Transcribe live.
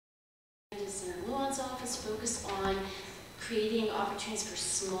Senator Luan's office, focus on creating opportunities for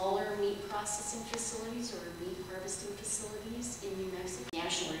smaller meat processing facilities or meat harvesting facilities in New Mexico.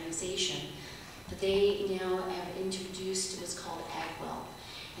 National organization, but they now have introduced what's called AgWell.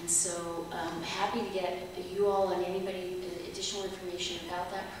 And so I'm happy to get you all and anybody additional information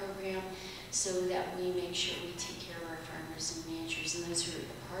about that program so that we make sure we take care of our farmers and ranchers and those who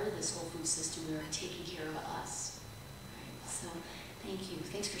are part of this whole food system who are taking care of us. Right? So thank you.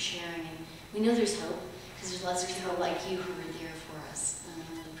 Thanks for sharing. And we know there's hope because there's lots of people like you who are there for us. And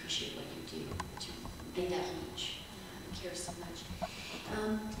I really appreciate what you do to make that reach and care so much.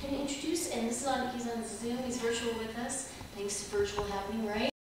 I'm going to introduce, and this is he's on Zoom, he's virtual with us. Thanks to virtual happening, right?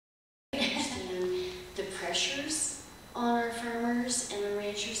 The pressures on our farmers and the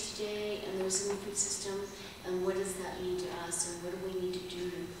ranchers today and those in the food system, and what does that mean to us, and what do we need to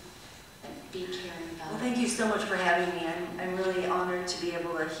do to be caring about? Well, thank you so much for having me. I'm really honored to be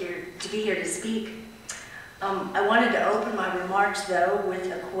able to be here to speak. I wanted to open my remarks though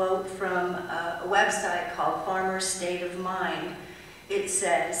with a quote from a website called Farmer's State of Mind. It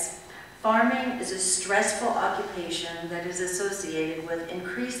says, "Farming is a stressful occupation that is associated with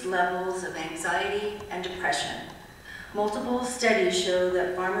increased levels of anxiety and depression. Multiple studies show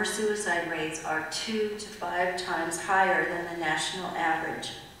that farmer suicide rates are 2 to 5 times higher than the national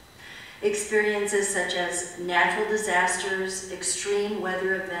average. Experiences such as natural disasters, extreme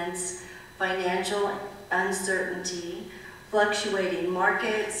weather events, financial uncertainty, fluctuating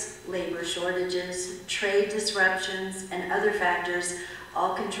markets, labor shortages, trade disruptions, and other factors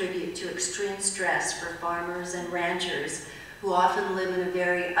all contribute to extreme stress for farmers and ranchers who often live in a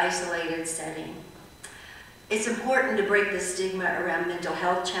very isolated setting. It's important to break the stigma around mental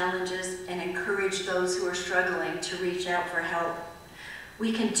health challenges and encourage those who are struggling to reach out for help.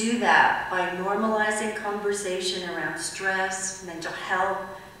 We can do that by normalizing conversation around stress, mental health,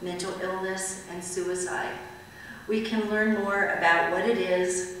 mental illness, and suicide. We can learn more about what it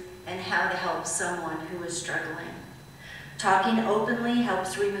is and how to help someone who is struggling. Talking openly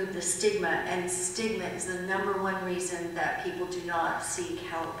helps remove the stigma, and stigma is the #1 reason that people do not seek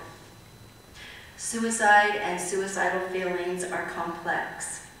help. Suicide and suicidal feelings are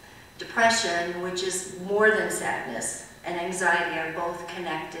complex. Depression, which is more than sadness, and anxiety are both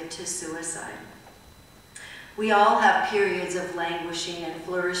connected to suicide. We all have periods of languishing and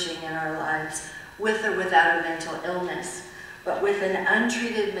flourishing in our lives, with or without a mental illness. But with an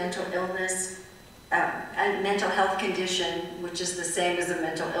untreated mental illness, a mental health condition, which is the same as a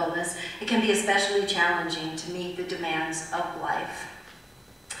mental illness, it can be especially challenging to meet the demands of life.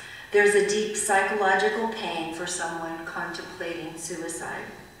 There's a deep psychological pain for someone contemplating suicide.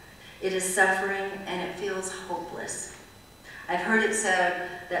 It is suffering and it feels hopeless. I've heard it said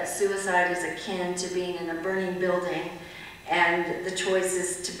that suicide is akin to being in a burning building and the choice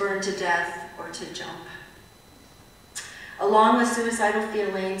is to burn to death or to jump. Along with suicidal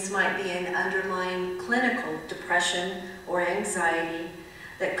feelings might be an underlying clinical depression or anxiety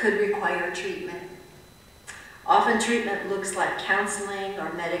that could require treatment. Often treatment looks like counseling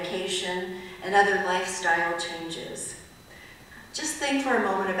or medication and other lifestyle changes. Just think for a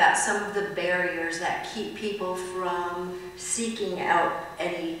moment about some of the barriers that keep people from seeking out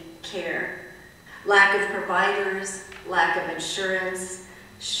any care. Lack of providers, lack of insurance,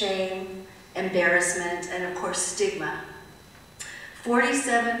 shame, embarrassment, and of course stigma.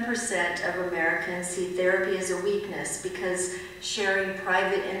 47% of Americans see therapy as a weakness because sharing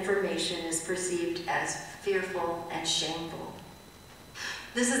private information is perceived as fearful and shameful.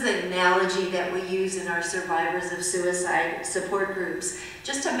 This is an analogy that we use in our survivors of suicide support groups.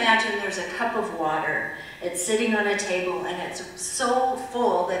 Just imagine there's a cup of water. It's sitting on a table and it's so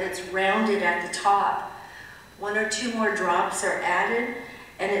full that it's rounded at the top. 1 or 2 more drops are added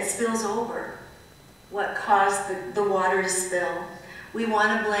and it spills over. What caused the water to spill? We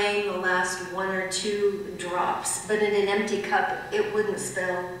want to blame the last 1 or 2 drops, but in an empty cup, it wouldn't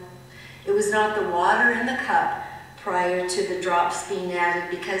spill. It was not the water in the cup prior to the drops being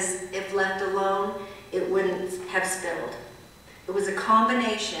added, because if left alone, it wouldn't have spilled. It was a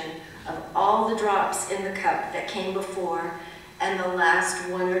combination of all the drops in the cup that came before and the last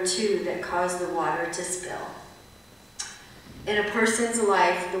 1 or 2 that caused the water to spill. In a person's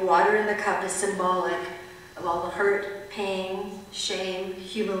life, the water in the cup is symbolic of all the hurt, pain, shame,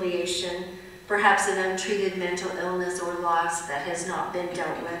 humiliation, perhaps an untreated mental illness or loss that has not been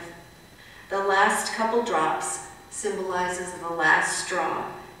dealt with. The last couple drops symbolizes the last straw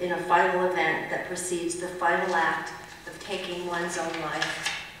in a final event that precedes the final act of taking one's own life.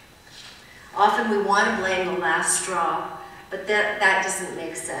 Often we want to blame the last straw, but that doesn't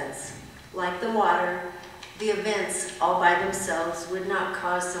make sense. Like the water, the events all by themselves would not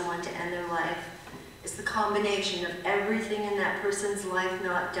cause someone to end their life. It's the combination of everything in that person's life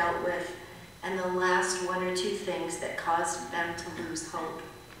not dealt with and the last one or two things that caused them to lose hope.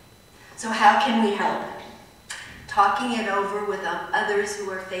 So how can we help? Talking it over with others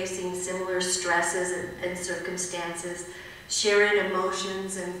who are facing similar stresses and circumstances, sharing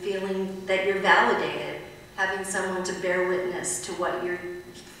emotions and feeling that you're validated, having someone to bear witness to what you're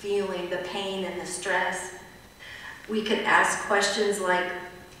feeling, the pain and the stress. We could ask questions like,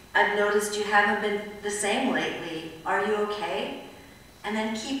 I've noticed you haven't been the same lately. Are you okay? And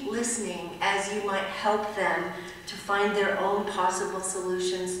then keep listening as you might help them to find their own possible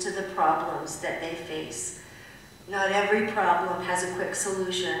solutions to the problems that they face. Not every problem has a quick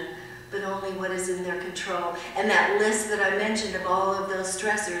solution, but only what is in their control. And that list that I mentioned of all of those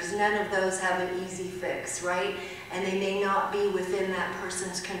stressors, none of those have an easy fix, right? And they may not be within that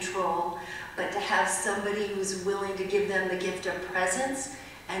person's control, but to have somebody who's willing to give them the gift of presence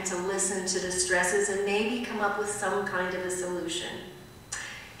and to listen to the stresses and maybe come up with some kind of a solution.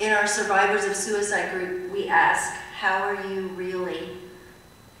 In our Survivors of Suicide group, we ask, how are you really?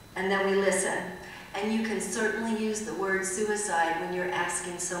 And then we listen. And you can certainly use the word suicide when you're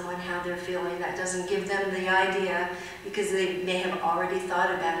asking someone how they're feeling. That doesn't give them the idea because they may have already thought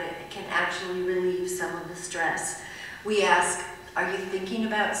about it. It can actually relieve some of the stress. We ask, are you thinking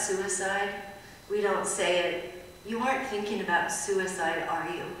about suicide? We don't say it, you aren't thinking about suicide, are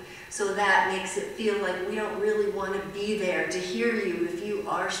you? So that makes it feel like we don't really want to be there to hear you if you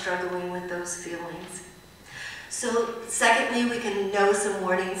are struggling with those feelings. So secondly, we can know some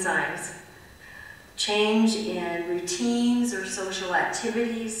warning signs. Change in routines or social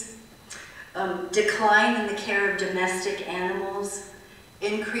activities, decline in the care of domestic animals,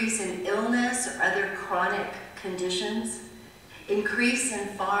 increase in illness or other chronic conditions, increase in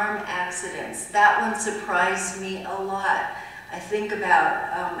farm accidents. That one surprised me a lot. I think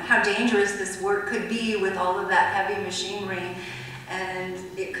about how dangerous this work could be with all of that heavy machinery, and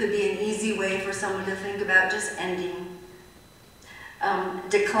it could be an easy way for someone to think about just ending.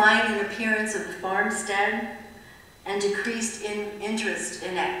 Decline in appearance of the farmstead, and decreased interest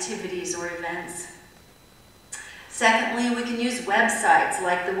in activities or events. Secondly, we can use websites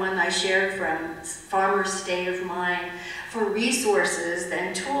like the one I shared from Farmer's State of Mind for resources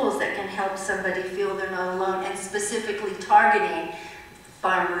and tools that can help somebody feel they're not alone, and specifically targeting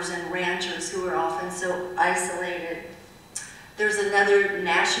farmers and ranchers who are often so isolated. There's another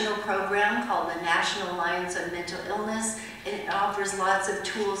national program called the National Alliance on Mental Illness, and it offers lots of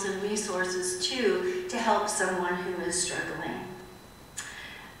tools and resources too to help someone who is struggling.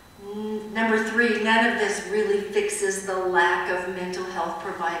 Number three, none of this really fixes the lack of mental health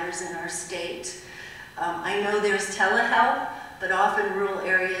providers in our state. I know there's telehealth, but often rural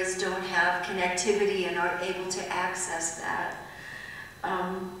areas don't have connectivity and aren't able to access that.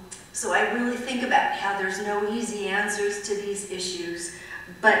 So I really think about how there's no easy answers to these issues,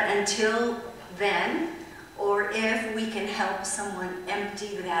 but until then, or if we can help someone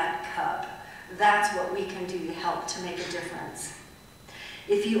empty that cup, that's what we can do to help to make a difference.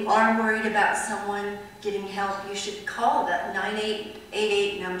 If you are worried about someone getting help, you should call that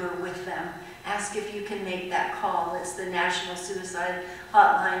 9888 number with them. Ask if you can make that call. It's the National Suicide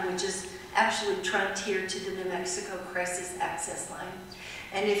Hotline, which is actually trunked here to the New Mexico Crisis Access Line.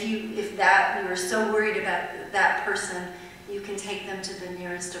 And if you are so worried about that person, you can take them to the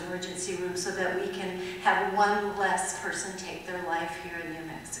nearest emergency room so that we can have one less person take their life here in New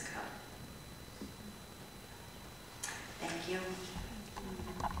Mexico. Thank you.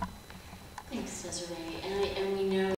 Thanks, Desiree. And we know